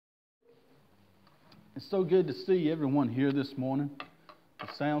It's so good to see everyone here this morning. It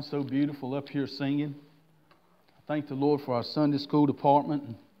sounds so beautiful up here singing. I thank the Lord for our Sunday school department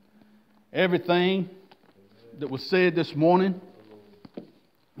and everything that was said this morning,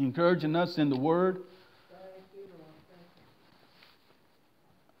 encouraging us in the Word.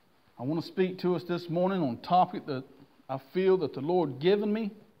 I want to speak to us this morning on a topic that I feel that the Lord given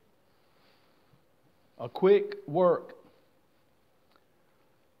me. A quick work.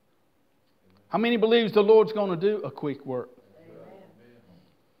 How many believes the Lord's going to do a quick work? Amen.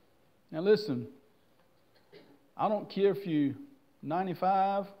 Now listen, I don't care if you're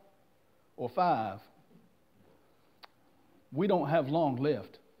 95 or 5. We don't have long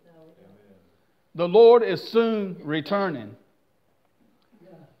left. No. The Lord is soon returning.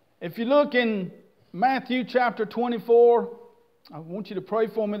 Yeah. If you look in Matthew chapter 24, I want you to pray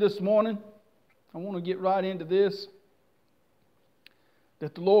for me this morning. I want to get right into this.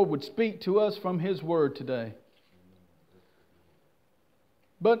 That the Lord would speak to us from His Word today.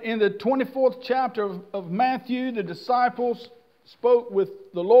 But in the 24th chapter of Matthew, the disciples spoke with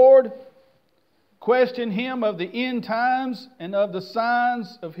the Lord, questioned Him of the end times and of the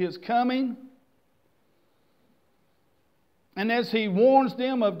signs of His coming. And as He warns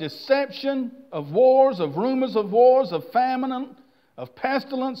them of deception, of wars, of rumors of wars, of famine, of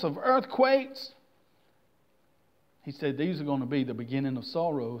pestilence, of earthquakes, He said these are going to be the beginning of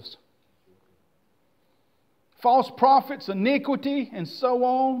sorrows. False prophets, iniquity, and so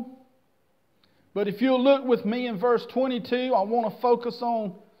on. But if you'll look with me in verse 22, I want to focus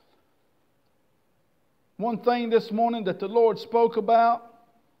on one thing this morning that the Lord spoke about.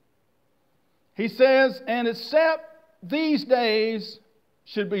 He says, and except these days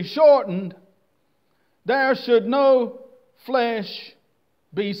should be shortened, there should no flesh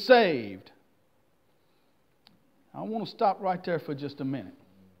be saved. I want to stop right there for just a minute.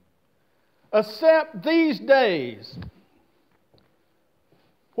 Except these days.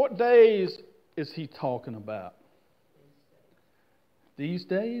 What days is he talking about? These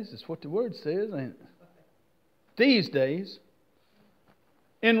days is what the word says, ain't it? These days.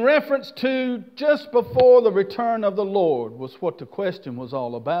 In reference to just before the return of the Lord was what the question was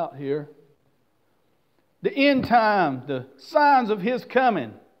all about here. The end time, the signs of His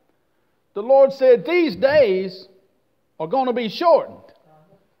coming. The Lord said these days are going to be shortened.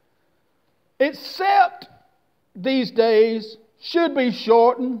 Except these days should be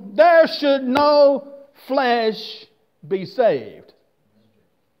shortened, there should no flesh be saved.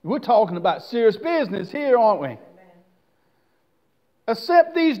 We're talking about serious business here, aren't we?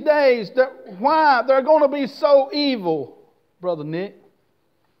 Except these days, why they're going to be so evil, Brother Nick.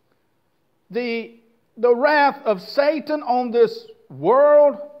 The wrath of Satan on this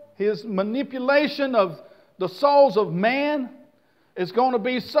world, his manipulation of the souls of man is going to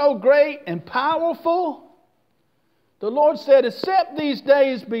be so great and powerful. The Lord said, except these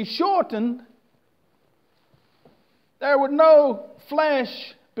days be shortened, there would no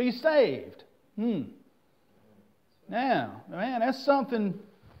flesh be saved. Now, man, that's something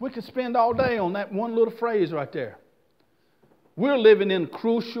we could spend all day on that one little phrase right there. We're living in a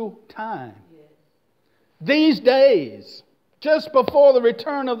crucial time. Yes. These days, just before the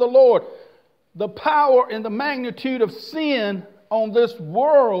return of the Lord, the power and the magnitude of sin on this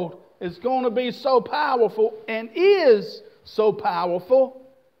world is going to be so powerful and is so powerful.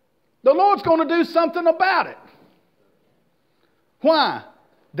 The Lord's going to do something about it. Why?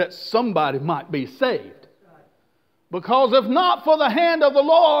 That somebody might be saved. Because if not for the hand of the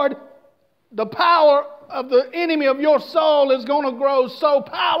Lord, the power of the enemy of your soul is going to grow so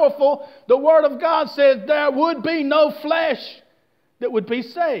powerful. The Word of God says there would be no flesh that would be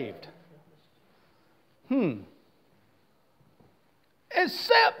saved.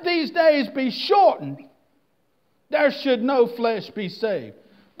 Except these days be shortened, there should no flesh be saved.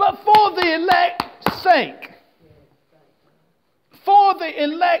 But for the elect's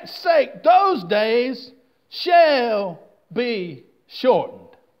sake, those days shall be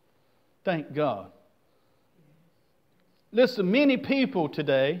shortened. Thank God. Listen, many people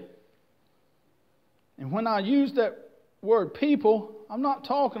today, and when I use that word people, I'm not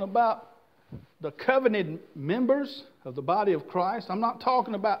talking about the covenanted members of the body of Christ. I'm not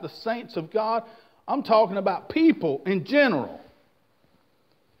talking about the saints of God. I'm talking about people in general.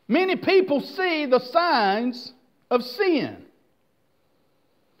 Many people see the signs of sin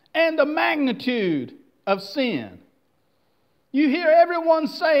and the magnitude of sin. You hear everyone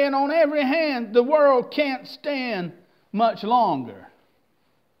saying on every hand, the world can't stand much longer.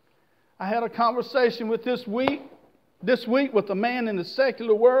 I had a conversation this week with a man in the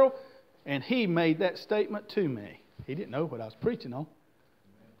secular world, and he made that statement to me. He didn't know what I was preaching on.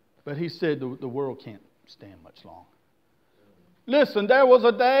 But he said the world can't stand much longer. Listen, there was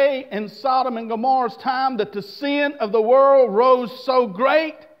a day in Sodom and Gomorrah's time that the sin of the world rose so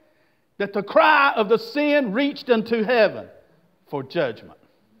great that the cry of the sin reached unto heaven for judgment.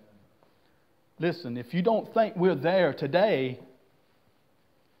 Listen, if you don't think we're there today,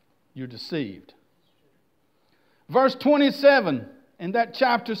 you're deceived. Verse 27 in that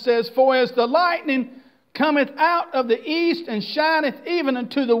chapter says, For as the lightning cometh out of the east and shineth even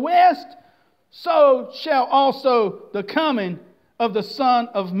unto the west, so shall also the coming of the Son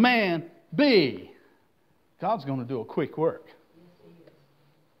of Man be. God's going to do a quick work.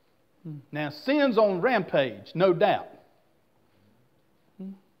 Now, sin's on rampage, no doubt.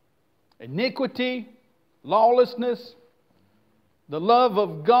 Iniquity, lawlessness, the love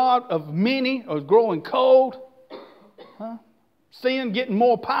of God of many is growing cold. Sin getting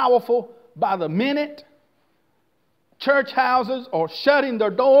more powerful by the minute. Church houses are shutting their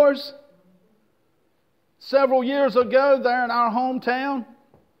doors. Several years ago, there in our hometown,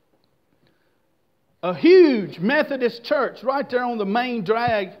 a huge Methodist church right there on the main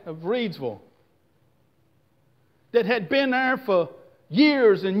drag of Reedsville that had been there for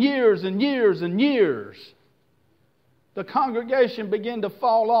years and years and years and years. The congregation began to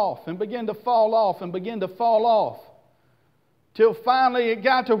fall off and began to fall off and began to fall off, till finally it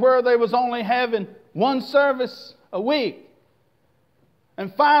got to where they was only having one service a week.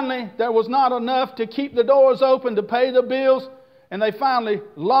 And finally, there was not enough to keep the doors open to pay the bills, and they finally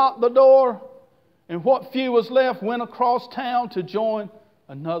locked the door, and what few was left went across town to join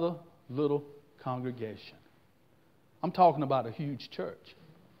another little congregation. I'm talking about a huge church.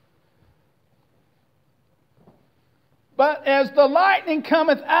 But as the lightning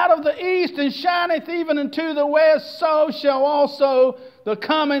cometh out of the east and shineth even unto the west, so shall also the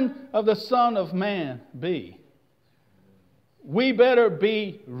coming of the Son of Man be. We better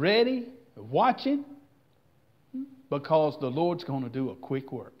be ready, watching, because the Lord's going to do a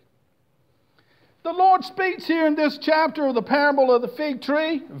quick work. The Lord speaks here in this chapter of the parable of the fig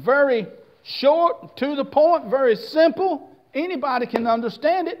tree, very short, to the point, very simple. Anybody can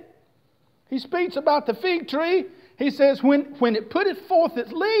understand it. He speaks about the fig tree. He says, when it putteth forth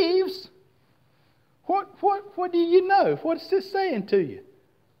its leaves, what do you know? What is this saying to you?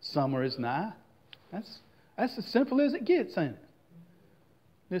 Summer is nigh. That's as simple as it gets, ain't it?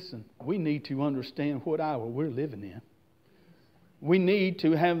 Listen, we need to understand what hour we're living in. We need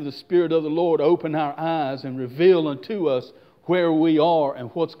to have the Spirit of the Lord open our eyes and reveal unto us where we are and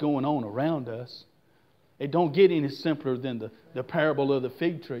what's going on around us. It don't get any simpler than the parable of the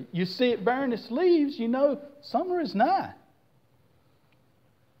fig tree. You see it bearing its leaves, you know summer is nigh.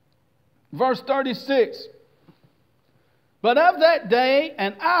 Verse 36. But of that day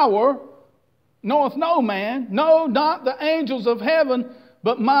and hour knoweth no man, no, not the angels of heaven,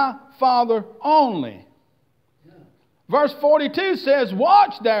 but my Father only. Verse 42 says,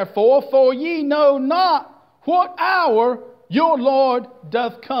 Watch therefore, for ye know not what hour your Lord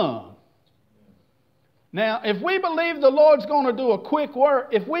doth come. Now, if we believe the Lord's going to do a quick work,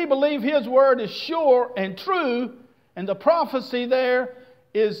 if we believe His word is sure and true, and the prophecy there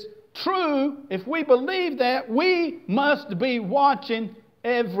is true, if we believe that, we must be watching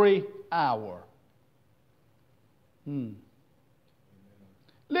every hour.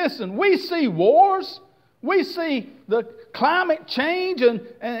 Listen, we see wars. We see the climate change and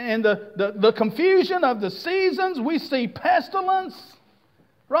the confusion of the seasons. We see pestilence,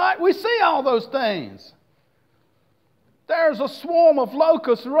 right? We see all those things. There's a swarm of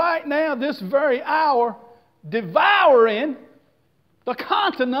locusts right now, this very hour, devouring the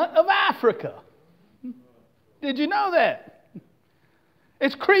continent of Africa. Did you know that?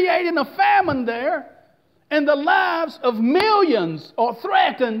 It's creating a famine there, and the lives of millions are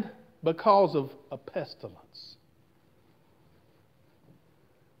threatened because of a pestilence.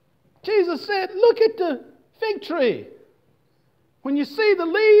 Jesus said, look at the fig tree. When you see the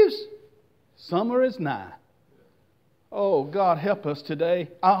leaves, summer is nigh. Oh, God, help us today.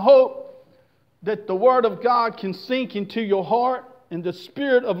 I hope that the Word of God can sink into your heart and the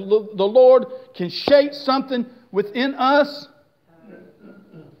Spirit of the Lord can shape something within us.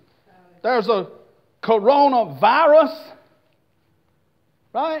 There's a coronavirus,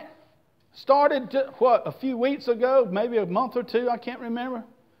 right? Started, a few weeks ago, maybe a month or two, I can't remember,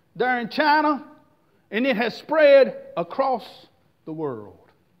 there in China, and it has spread across the world.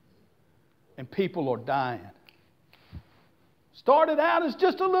 And people are dying. Started out as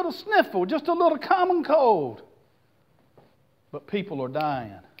just a little sniffle, just a little common cold. But people are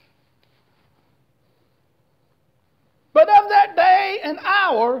dying. But of that day and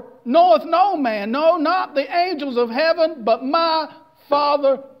hour knoweth no man, no, not the angels of heaven, but my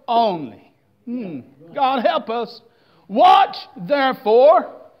Father only. God help us. Watch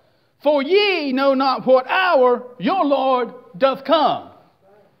therefore, for ye know not what hour your Lord doth come.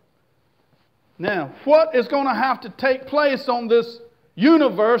 Now, what is going to have to take place on this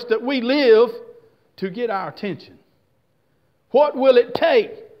universe that we live to get our attention? What will it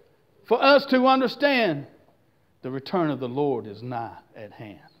take for us to understand the return of the Lord is nigh at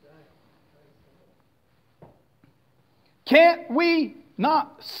hand? Can't we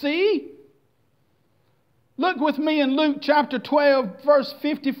not see? Look with me in Luke chapter 12, verse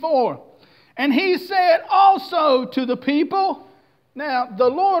 54. And he said also to the people. Now, the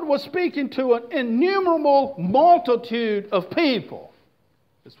Lord was speaking to an innumerable multitude of people.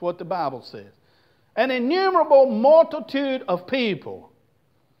 That's what the Bible says. An innumerable multitude of people.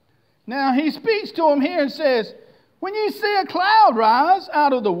 Now, he speaks to them here and says, when ye see a cloud rise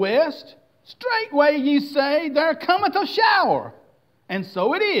out of the west, straightway ye say, there cometh a shower. And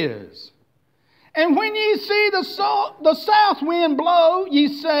so it is. And when ye see the south wind blow, ye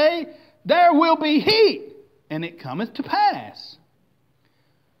say, there will be heat, and it cometh to pass.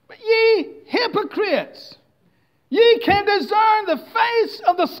 But ye hypocrites, ye can discern the face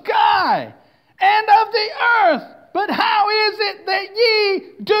of the sky and of the earth, but how is it that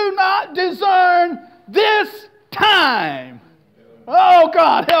ye do not discern this time? Oh,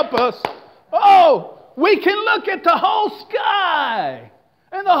 God, help us. Oh, we can look at the whole sky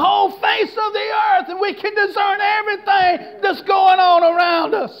and the whole face of the earth, and we can discern everything that's going on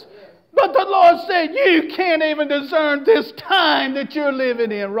around us. But the Lord said, you can't even discern this time that you're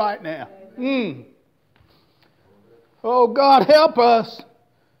living in right now. Oh, God, help us.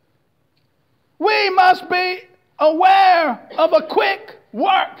 We must be aware of a quick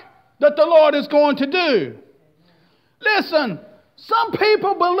work that the Lord is going to do. Listen, some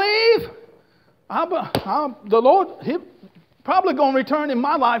people believe the Lord, He's probably going to return in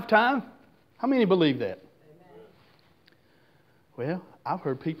my lifetime. How many believe that? Well, I've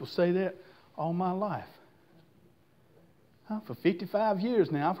heard people say that all my life. For 55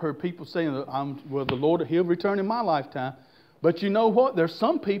 years now, I've heard people saying that the Lord, He'll return in my lifetime. But you know what? There's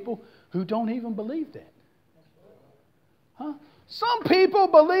some people who don't even believe that. Some people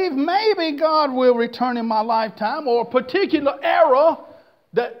believe maybe God will return in my lifetime, or a particular era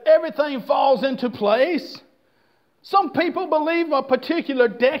that everything falls into place. Some people believe a particular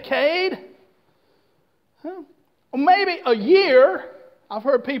decade. Or maybe a year. I've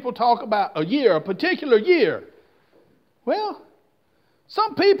heard people talk about a year, a particular year. Well,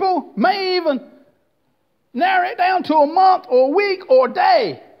 some people may even narrow it down to a month or a week or a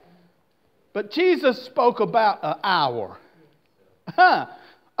day. But Jesus spoke about an hour. An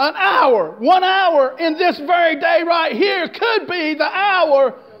hour, 1 hour in this very day right here could be the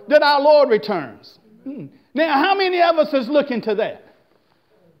hour that our Lord returns. Now, how many of us is looking to that?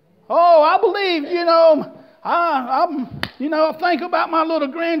 Oh, I believe, I think about my little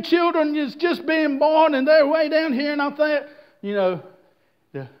grandchildren just being born, and they're way down here, and I think,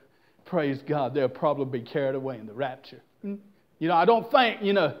 praise God, they'll probably be carried away in the rapture. I don't think,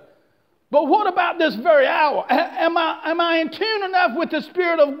 But what about this very hour? Am I in tune enough with the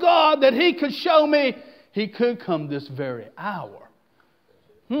Spirit of God that He could show me He could come this very hour?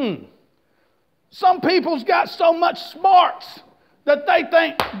 Some people's got so much smarts that they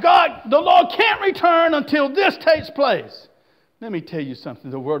think the Lord can't return until this takes place. Let me tell you something.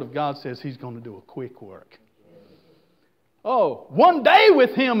 The Word of God says He's going to do a quick work. Oh, 1 day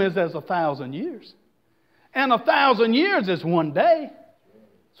with Him is as 1,000 years. And 1,000 years is 1 day.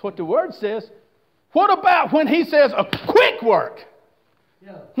 That's what the Word says. What about when He says a quick work?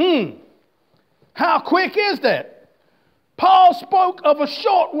 How quick is that? Paul spoke of a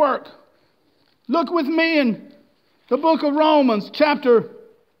short work. Look with me in the book of Romans, chapter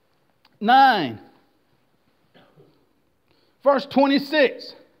 9, verse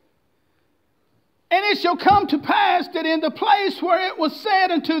 26. And it shall come to pass that in the place where it was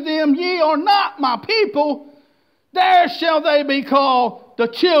said unto them, ye are not my people, there shall they be called the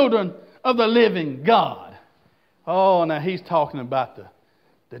children of the living God. Oh, now he's talking about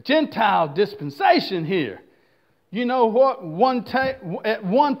the Gentile dispensation here. You know what? At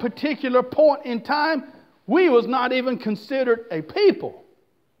one particular point in time, we was not even considered a people.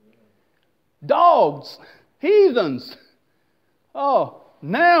 Dogs, heathens. Oh,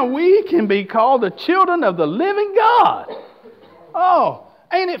 now we can be called the children of the living God. Oh,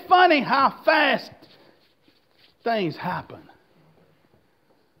 ain't it funny how fast things happen?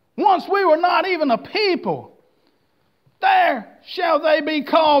 Once we were not even a people, there shall they be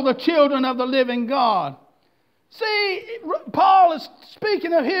called the children of the living God. See, Paul is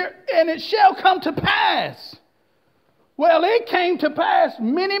speaking of here, and it shall come to pass. Well, it came to pass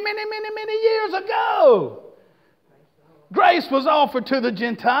many, many, many, many years ago. Grace was offered to the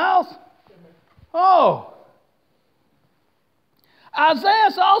Gentiles. Oh.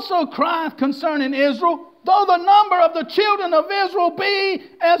 Isaiah also crieth concerning Israel, though the number of the children of Israel be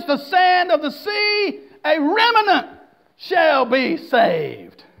as the sand of the sea, a remnant shall be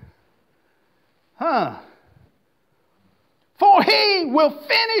saved. For he will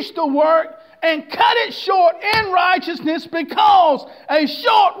finish the work and cut it short in righteousness, because a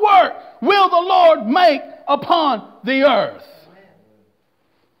short work will the Lord make upon the earth.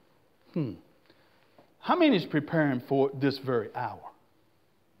 How many is preparing for this very hour?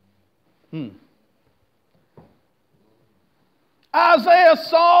 Isaiah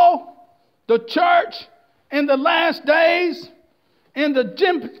saw the church in the last days, in the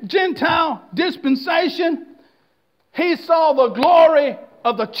Gentile dispensation. He saw the glory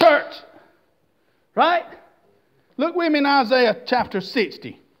of the church. Right? Look with me in Isaiah chapter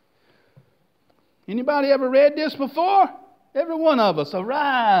 60. Anybody ever read this before? Every one of us.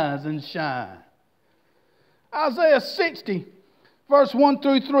 Arise and shine. Isaiah 60, verse 1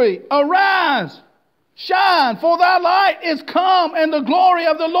 through 3. Arise, shine, for thy light is come, and the glory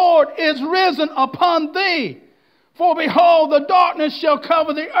of the Lord is risen upon thee. For behold, the darkness shall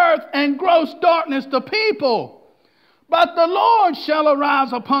cover the earth, and gross darkness the people. But the Lord shall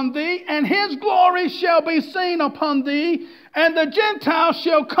arise upon thee, and his glory shall be seen upon thee, and the Gentiles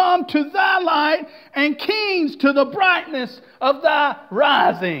shall come to thy light, and kings to the brightness of thy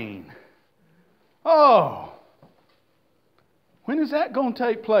rising. Oh, when is that going to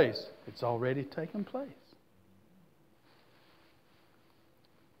take place? It's already taken place.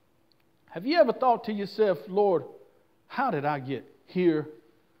 Have you ever thought to yourself, Lord, how did I get here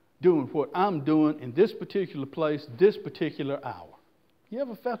doing what I'm doing in this particular place, this particular hour? You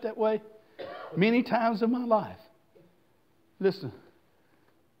ever felt that way? Many times in my life. Listen,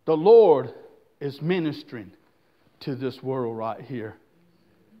 the Lord is ministering to this world right here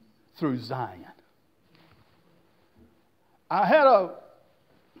through Zion. I had a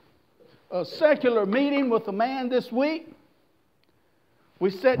secular meeting with a man this week.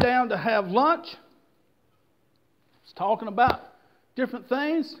 We sat down to have lunch. I was talking about different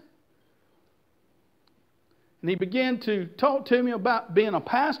things. And he began to talk to me about being a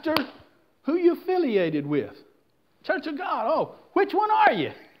pastor. Who you affiliated with? Church of God. Oh, which one are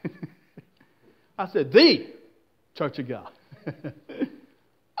you? I said, the Church of God.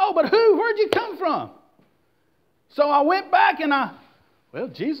 Oh, but who? Where'd you come from? So I went back and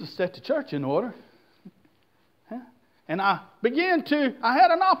Jesus set the church in order. And I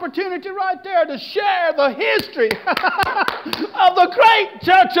had an opportunity right there to share the history of the great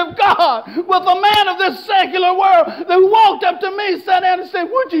Church of God with a man of this secular world who walked up to me, sat down and said,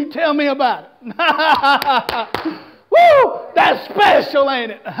 would you tell me about it? Woo! That's special,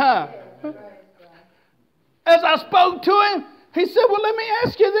 ain't it? As I spoke to him, he said, well, let me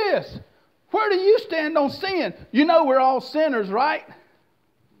ask you this. Where do you stand on sin? You know we're all sinners, right?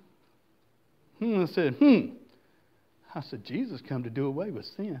 I said, Jesus come to do away with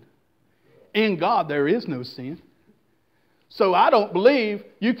sin. In God there is no sin. So I don't believe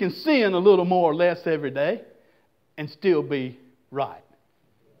you can sin a little more or less every day and still be right.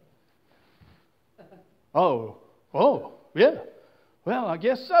 Oh, yeah. Well, I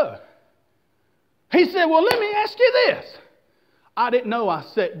guess so. He said, well, let me ask you this. I didn't know I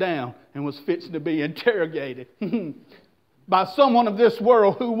sat down and was fixing to be interrogated by someone of this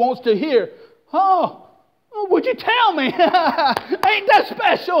world who wants to hear, would you tell me? Ain't that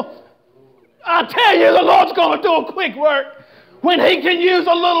special? I tell you, the Lord's going to do a quick work. When he can use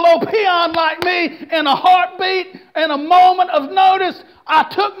a little old peon like me in a heartbeat, in a moment of notice, I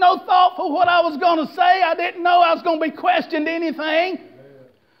took no thought for what I was going to say. I didn't know I was going to be questioned anything.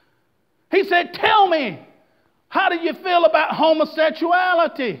 He said, tell me, how do you feel about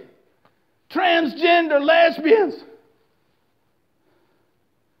homosexuality, transgender, lesbians?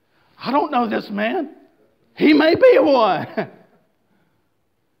 I don't know this man. He may be one.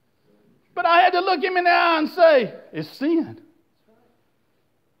 But I had to look him in the eye and say, it's sin.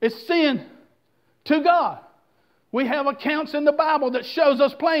 It's sin to God. We have accounts in the Bible that shows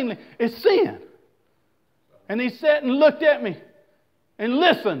us plainly it's sin. And he sat and looked at me and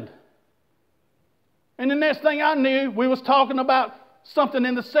listened. And the next thing I knew, we was talking about something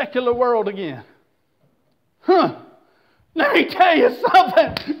in the secular world again. Let me tell you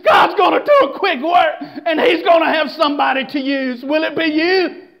something. God's going to do a quick work, and he's going to have somebody to use. Will it be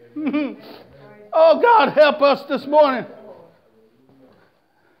you? Oh, God, help us this morning.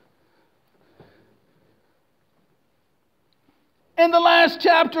 In the last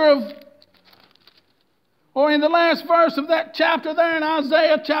chapter of Or in the last verse of that chapter there in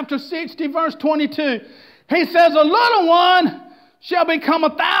Isaiah chapter 60, verse 22, he says, a little one shall become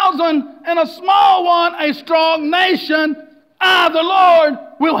 1,000, and a small one a strong nation. I, the Lord,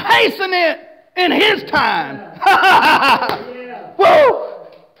 will hasten it in His time. Woo!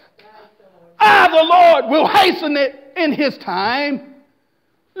 I, the Lord, will hasten it in His time.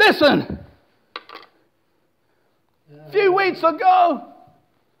 Listen, a few weeks ago,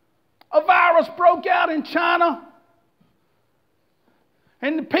 a virus broke out in China,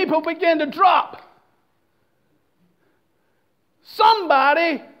 and the people began to drop.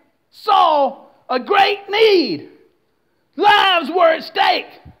 Somebody saw a great need. Lives were at stake.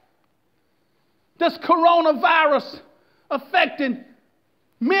 This coronavirus affecting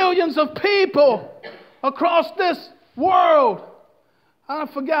millions of people across this world. I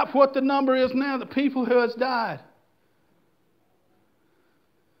forgot what the number is now, the people who has died.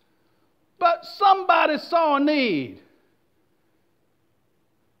 But somebody saw a need.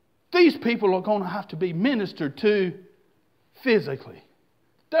 These people are going to have to be ministered to physically.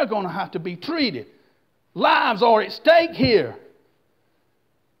 They're going to have to be treated. Lives are at stake here.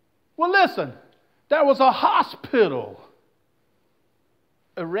 Well, listen, there was a hospital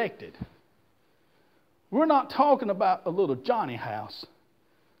erected. We're not talking about a little Johnny house.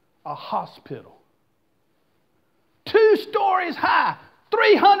 A hospital. 2 stories high,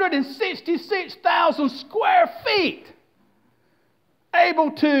 366,000 square feet. Able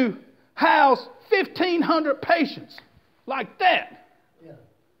to house 1,500 patients. Like that. Yeah.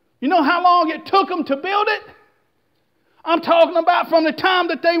 You know how long it took them to build it? I'm talking about from the time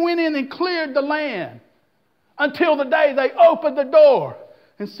that they went in and cleared the land until the day they opened the door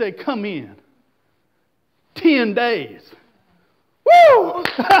and said, come in. 10 days. Woo!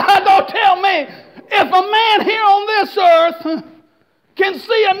 Don't tell me. If a man here on this earth can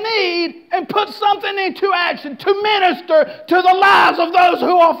see a need and put something into action to minister to the lives of those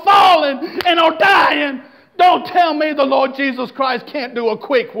who are falling and are dying, don't tell me the Lord Jesus Christ can't do a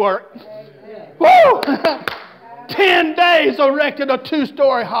quick work. Woo! 10 days erected a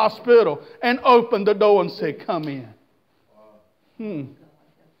 2-story hospital and opened the door and said, come in.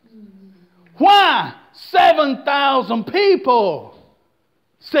 Why? 7,000 people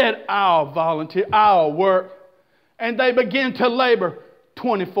said, I'll volunteer, I'll work. And they began to labor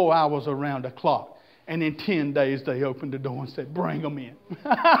 24 hours around the clock. And in 10 days, they opened the door and said, bring them in.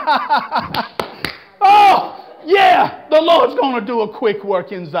 Oh, yeah, the Lord's going to do a quick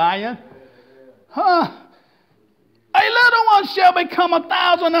work in Zion. A little one shall become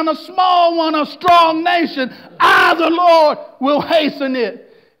 1,000, and a small one a strong nation. I, the Lord, will hasten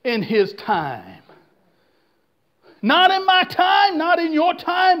it in His time. Not in my time, not in your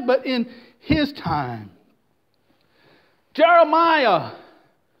time, but in His time. Jeremiah,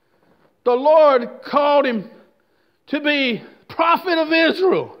 the Lord called him to be prophet of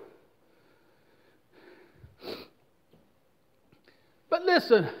Israel. But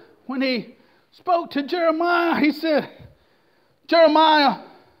listen, when he spoke to Jeremiah, he said, Jeremiah,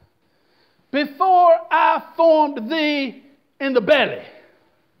 before I formed thee in the belly.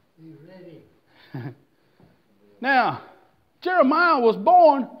 You ready? Now, Jeremiah was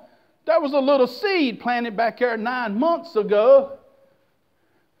born. There was a little seed planted back there 9 months ago.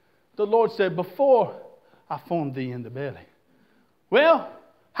 The Lord said, before I formed thee in the belly. Well,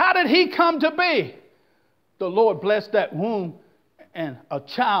 how did he come to be? The Lord blessed that womb, and a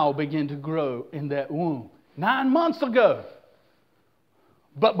child began to grow in that womb 9 months ago.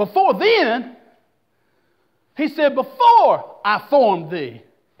 But before then, he said, before I formed thee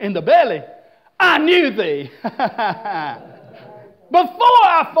in the belly, I knew thee. Before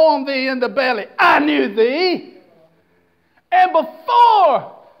I formed thee in the belly, I knew thee. And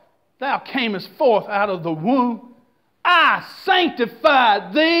before thou camest forth out of the womb, I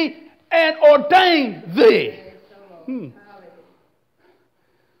sanctified thee and ordained thee.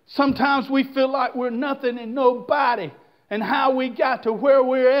 Sometimes we feel like we're nothing and nobody. And how we got to where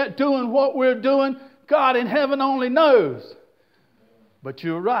we're at doing what we're doing, God in heaven only knows. But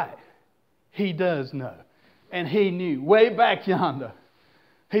you're right. He does know. And He knew way back yonder.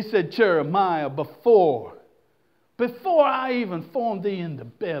 He said, Jeremiah, before I even formed thee in the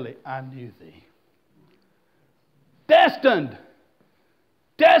belly, I knew thee. Destined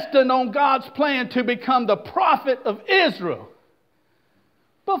on God's plan to become the prophet of Israel.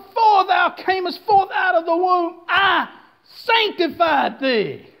 Before thou camest forth out of the womb, I sanctified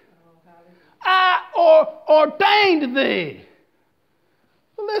thee. I ordained thee.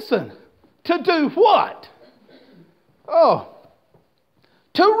 Listen, to do what? Oh,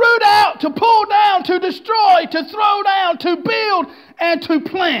 to root out, to pull down, to destroy, to throw down, to build, and to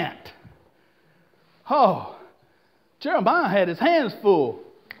plant. Oh, Jeremiah had his hands full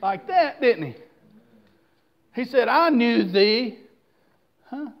like that, didn't he? He said, I knew thee.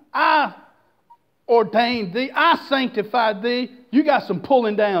 I ordained thee. I sanctified thee. You got some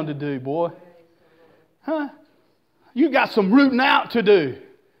pulling down to do, boy. You got some rooting out to do.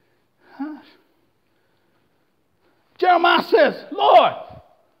 Jeremiah says, Lord,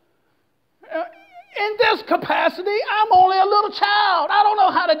 in this capacity, I'm only a little child. I don't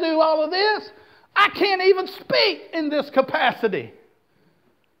know how to do all of this. I can't even speak in this capacity.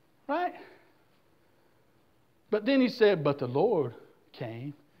 Right? But then he said, but the Lord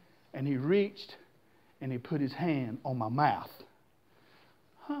came and he reached and he put his hand on my mouth.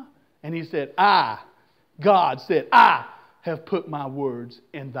 And he said, God said, I have put my words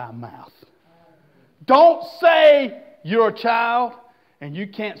in thy mouth. Don't say you're a child and you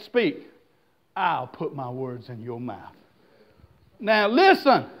can't speak. I'll put my words in your mouth. Now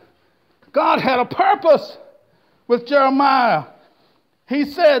listen, God had a purpose with Jeremiah. He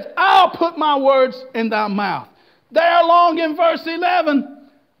said, I'll put my words in thy mouth. There along in verse 11,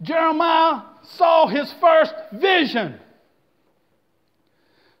 Jeremiah saw his first vision.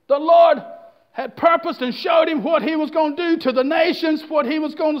 The Lord had purposed and showed him what he was going to do to the nations, what he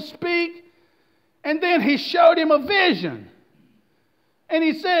was going to speak. And then he showed him a vision. And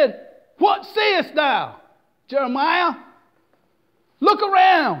he said, what seest thou, Jeremiah? Look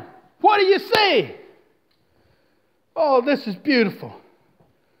around. What do you see? Oh, this is beautiful.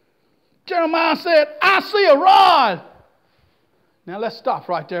 Jeremiah said, I see a rod. Now let's stop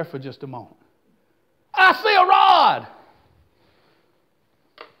right there for just a moment. I see a rod.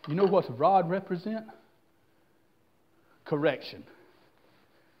 You know what the rod represents? Correction.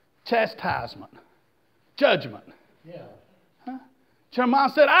 Chastisement. Judgment. Yeah. Jeremiah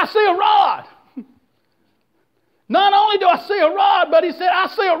said, I see a rod. Not only do I see a rod, but he said, I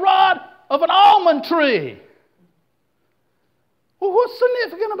see a rod of an almond tree. Well, what's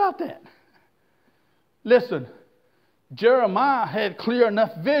significant about that? Listen, Jeremiah had clear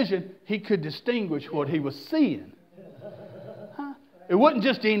enough vision, he could distinguish what he was seeing. It wasn't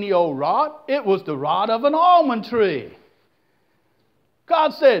just any old rod. It was the rod of an almond tree.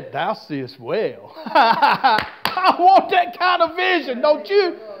 God said, thou seest well. I want that kind of vision, don't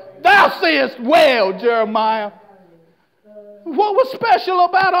you? Thou seest well, Jeremiah. What was special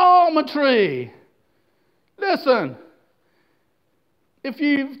about an almond tree? Listen, if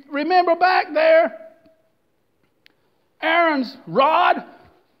you remember back there, Aaron's rod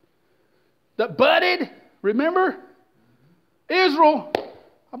that budded, remember? Israel,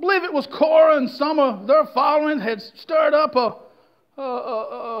 I believe it was Korah and some of their following had stirred up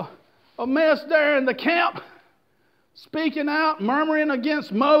a mess there in the camp, speaking out, murmuring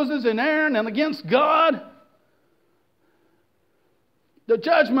against Moses and Aaron and against God. The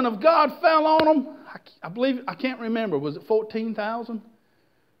judgment of God fell on them. I believe, I can't remember, was it 14,000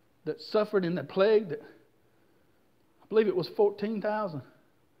 that suffered in the plague? I believe it was 14,000.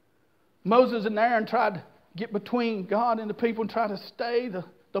 Moses and Aaron tried to get between God and the people and try to stay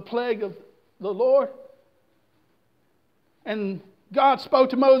the plague of the Lord. And God spoke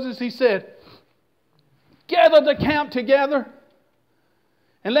to Moses. He said, gather the camp together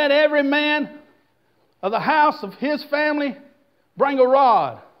and let every man of the house of his family bring a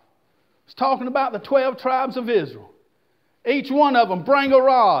rod. It's talking about the 12 tribes of Israel. Each one of them bring a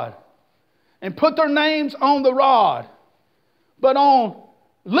rod and put their names on the rod. But on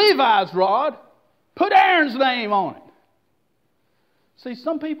Levi's rod, put Aaron's name on it. See,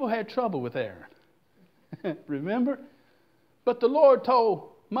 some people had trouble with Aaron. Remember? But the Lord told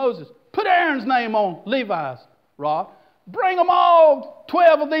Moses, put Aaron's name on Levi's rod. Bring them all,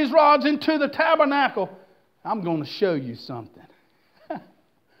 12 of these rods, into the tabernacle. I'm going to show you something.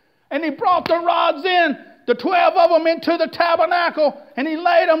 And he brought the rods in, the 12 of them, into the tabernacle, and he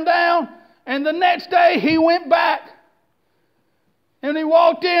laid them down. And the next day he went back. And he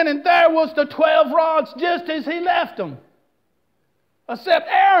walked in, and there was the 12 rods just as he left them. Except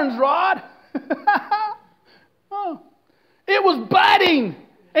Aaron's rod. Oh. It was budding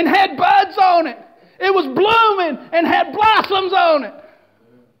and had buds on it. It was blooming and had blossoms on it.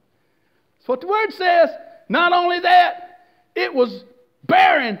 That's what the word says. Not only that, it was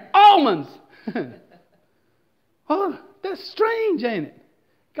bearing almonds. Oh, that's strange, ain't it?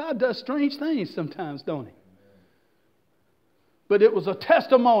 God does strange things sometimes, don't he? But it was a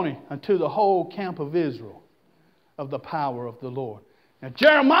testimony unto the whole camp of Israel of the power of the Lord. Now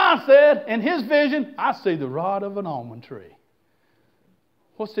Jeremiah said in his vision, I see the rod of an almond tree.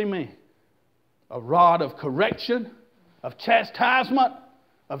 What's he mean? A rod of correction, of chastisement,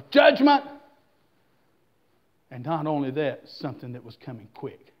 of judgment. And not only that, something that was coming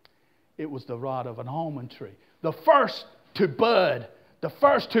quick. It was the rod of an almond tree. The first to bud, the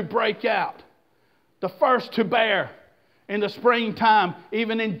first to break out, the first to bear in the springtime,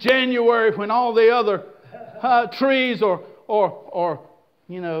 even in January when all the other trees are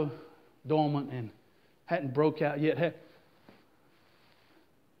dormant and hadn't broke out yet.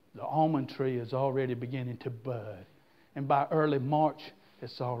 The almond tree is already beginning to bud. And by early March,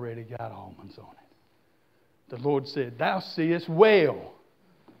 it's already got almonds on it. The Lord said, "Thou seest well.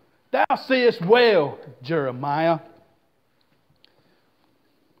 Thou seest well, Jeremiah.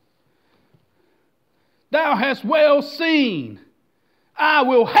 Thou hast well seen. I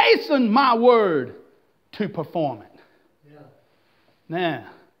will hasten my word to perform it." Yeah. Now,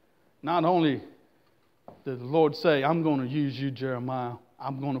 not only did the Lord say, "I'm going to use you, Jeremiah.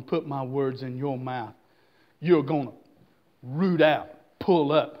 I'm going to put my words in your mouth. You're going to root out,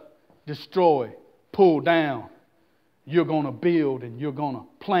 pull up, destroy, pull down. You're going to build and you're going to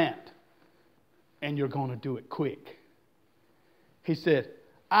plant. And you're going to do it quick." He said,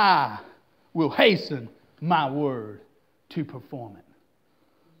 "I will hasten my word to perform it."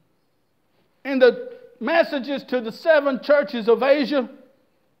 In the messages to the 7 churches of Asia,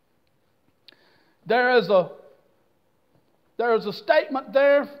 there is a statement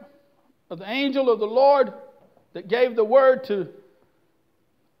there of the angel of the Lord that gave the word to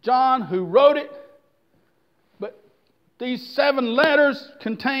John, who wrote it. But these 7 letters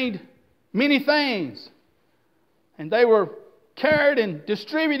contained many things, and they were carried and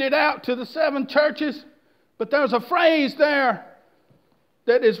distributed out to the 7 churches. But there's a phrase there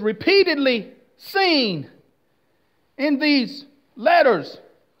that is repeatedly seen in these letters.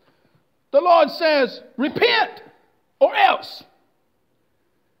 The Lord says, "Repent or else.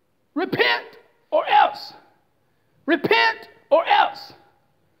 Repent or else. Repent or else."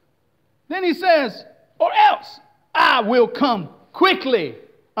 Then He says, "Or else I will come quickly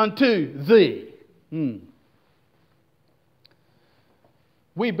unto thee."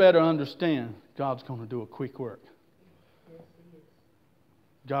 We better understand God's going to do a quick work.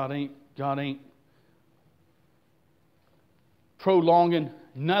 God ain't prolonging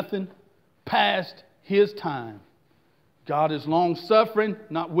nothing past His time. God is long-suffering,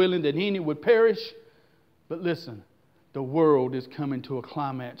 not willing that any would perish. But listen, the world is coming to a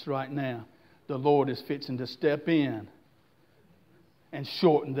climax right now. The Lord is fixing to step in and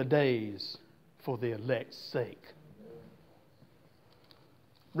shorten the days for the elect's sake.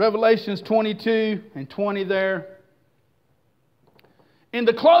 Revelations 22 and 20 there. In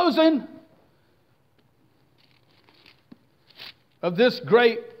the closing of this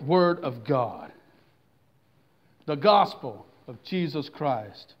great Word of God, the gospel of Jesus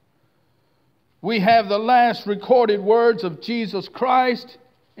Christ, we have the last recorded words of Jesus Christ.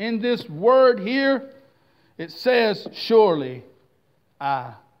 In this word here, it says, "Surely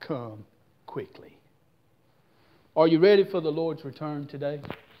I come quickly." Are you ready for the Lord's return today?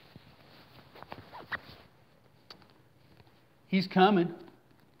 He's coming.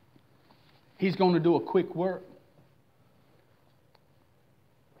 He's going to do a quick work.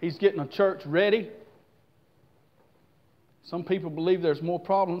 He's getting a church ready. Some people believe there's more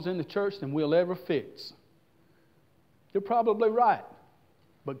problems in the church than we'll ever fix. You're probably right,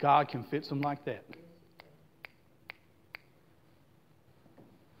 but God can fix them like that.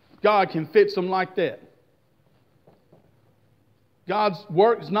 God can fix them like that. God's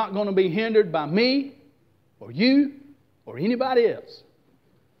work is not going to be hindered by me or you or anybody else.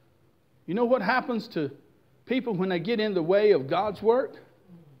 You know what happens to people when they get in the way of God's work?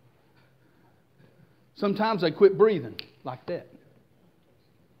 Sometimes they quit breathing like that.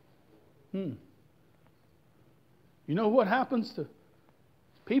 You know what happens to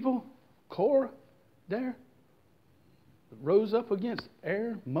people? Korah there rose up against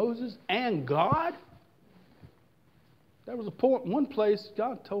Aaron, Moses, and God. There was a point, one place,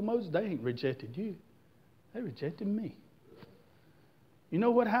 God told Moses, "They ain't rejected you. They rejected me." You know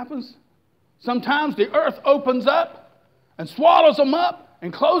what happens? Sometimes the earth opens up and swallows them up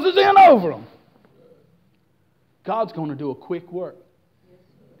and closes in over them. God's going to do a quick work.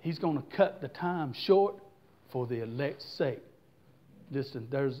 He's going to cut the time short for the elect's sake. Listen,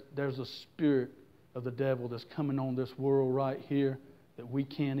 there's a spirit of the devil that's coming on this world right here that we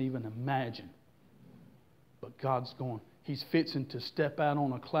can't even imagine. But He's fixing to step out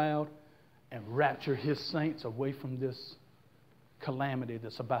on a cloud and rapture His saints away from this calamity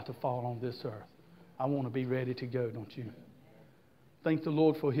that's about to fall on this earth. I want to be ready to go, don't you? Thank the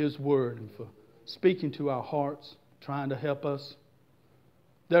Lord for His word and for speaking to our hearts, trying to help us.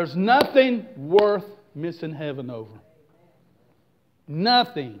 There's nothing worth missing heaven over.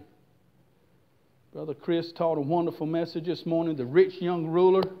 Nothing. Brother Chris taught a wonderful message this morning, the rich young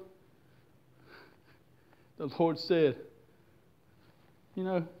ruler. the Lord said,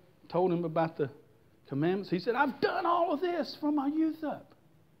 told him about the commandments. He said, I've done all of this from my youth up.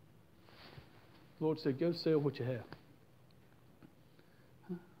 The Lord said, go sell what you have.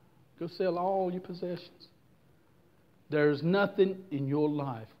 Go sell all your possessions. There's nothing in your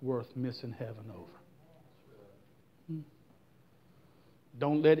life worth missing heaven over.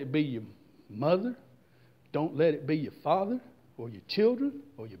 Don't let it be your mother. Don't let it be your father or your children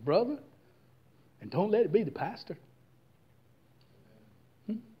or your brother. And don't let it be the pastor.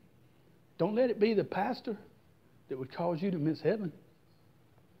 Don't let it be the pastor that would cause you to miss heaven.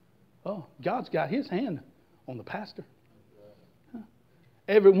 Oh, God's got His hand on the pastor.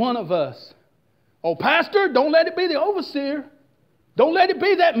 Every one of us. Oh, pastor, don't let it be the overseer. Don't let it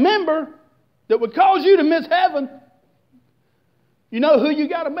be that member that would cause you to miss heaven. You know who you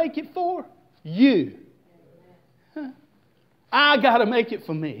got to make it for? You. I got to make it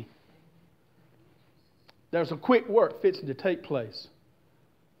for me. There's a quick work fixing to take place.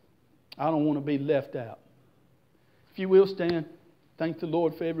 I don't want to be left out. If you will stand, thank the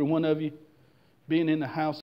Lord for every one of you being in the house.